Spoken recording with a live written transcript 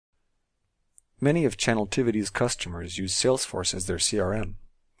Many of Channeltivity's customers use Salesforce as their CRM.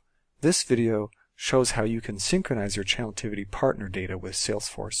 This video shows how you can synchronize your Channeltivity partner data with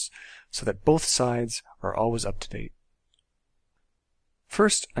Salesforce so that both sides are always up to date.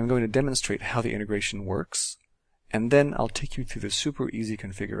 First, I'm going to demonstrate how the integration works, and then I'll take you through the super easy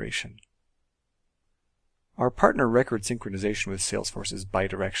configuration. Our partner record synchronization with Salesforce is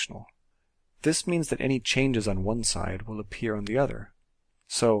bidirectional. This means that any changes on one side will appear on the other.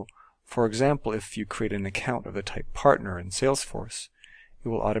 So, for example, if you create an account of the type partner in Salesforce, it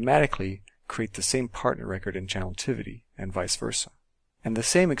will automatically create the same partner record in Channeltivity, and vice versa. And the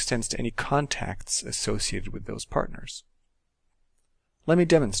same extends to any contacts associated with those partners. Let me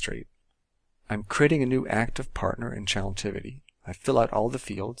demonstrate. I'm creating a new active partner in Channeltivity. I fill out all the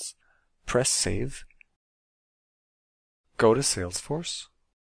fields, press Save, go to Salesforce,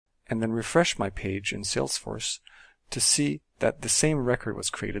 and then refresh my page in Salesforce to see that the same record was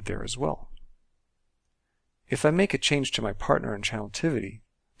created there as well. If I make a change to my partner in Channeltivity,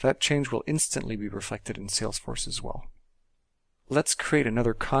 that change will instantly be reflected in Salesforce as well. Let's create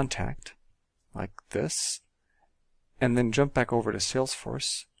another contact, like this, and then jump back over to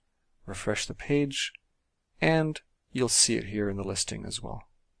Salesforce, refresh the page, and you'll see it here in the listing as well.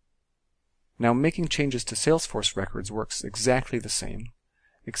 Now, making changes to Salesforce records works exactly the same,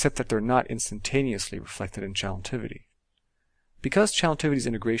 except that they're not instantaneously reflected in Channeltivity. Because Channeltivity's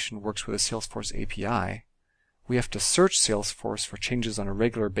integration works with a Salesforce API, we have to search Salesforce for changes on a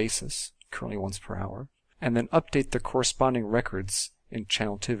regular basis, currently once per hour, and then update the corresponding records in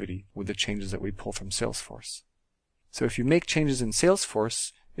Channeltivity with the changes that we pull from Salesforce. So if you make changes in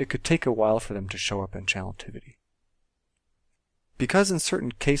Salesforce, it could take a while for them to show up in Channeltivity. Because in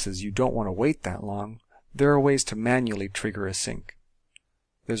certain cases you don't want to wait that long, there are ways to manually trigger a sync.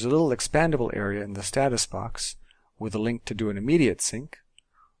 There's a little expandable area in the status box with a link to do an immediate sync,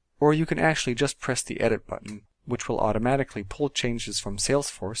 or you can actually just press the Edit button, which will automatically pull changes from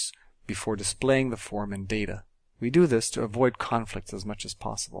Salesforce before displaying the form and data. We do this to avoid conflicts as much as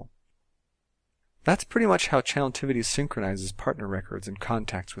possible. That's pretty much how Channeltivity synchronizes partner records and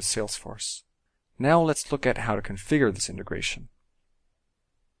contacts with Salesforce. Now let's look at how to configure this integration.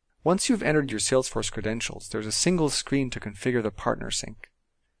 Once you've entered your Salesforce credentials, there's a single screen to configure the partner sync.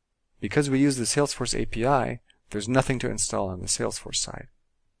 Because we use the Salesforce API, there's nothing to install on the Salesforce side.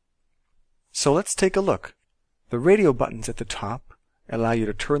 So let's take a look. The radio buttons at the top allow you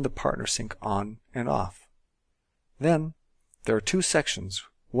to turn the partner sync on and off. Then, there are two sections,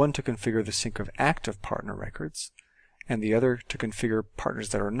 one to configure the sync of active partner records, and the other to configure partners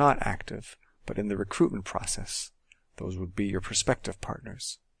that are not active, but in the recruitment process. Those would be your prospective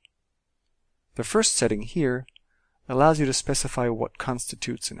partners. The first setting here allows you to specify what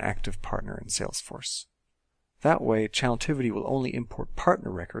constitutes an active partner in Salesforce. That way, Channeltivity will only import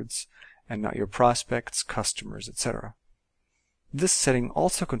partner records and not your prospects, customers, etc. This setting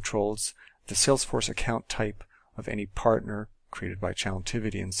also controls the Salesforce account type of any partner created by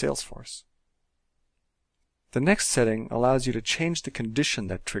Channeltivity in Salesforce. The next setting allows you to change the condition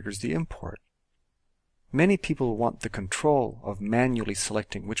that triggers the import. Many people want the control of manually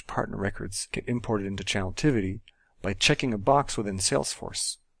selecting which partner records get imported into Channeltivity by checking a box within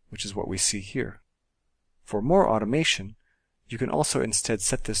Salesforce, which is what we see here. For more automation, you can also instead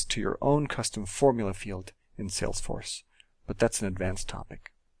set this to your own custom formula field in Salesforce, but that's an advanced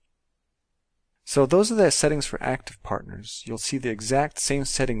topic. So those are the settings for active partners. You'll see the exact same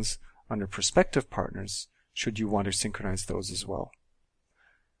settings under prospective partners should you want to synchronize those as well.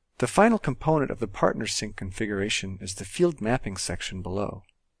 The final component of the partner sync configuration is the field mapping section below.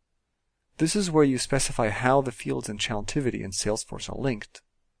 This is where you specify how the fields in Channeltivity and Salesforce are linked.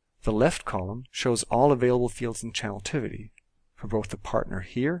 The left column shows all available fields in Channeltivity for both the partner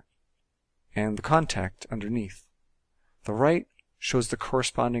here and the contact underneath. The right shows the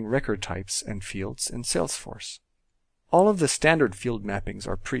corresponding record types and fields in Salesforce. All of the standard field mappings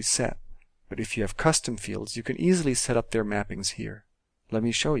are preset, but if you have custom fields, you can easily set up their mappings here. Let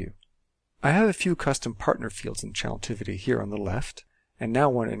me show you. I have a few custom partner fields in Channeltivity here on the left, and now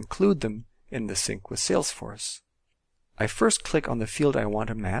want to include them in the sync with Salesforce. I first click on the field I want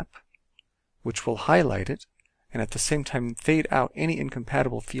to map, which will highlight it, and at the same time fade out any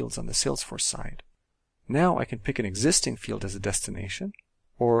incompatible fields on the Salesforce side. Now I can pick an existing field as a destination,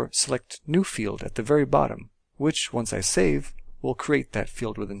 or select New Field at the very bottom, which, once I save, will create that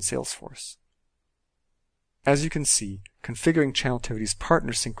field within Salesforce. As you can see, configuring Channeltivity's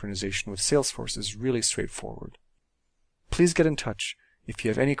partner synchronization with Salesforce is really straightforward. Please get in touch if you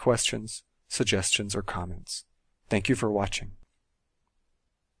have any questions, suggestions, or comments. Thank you for watching.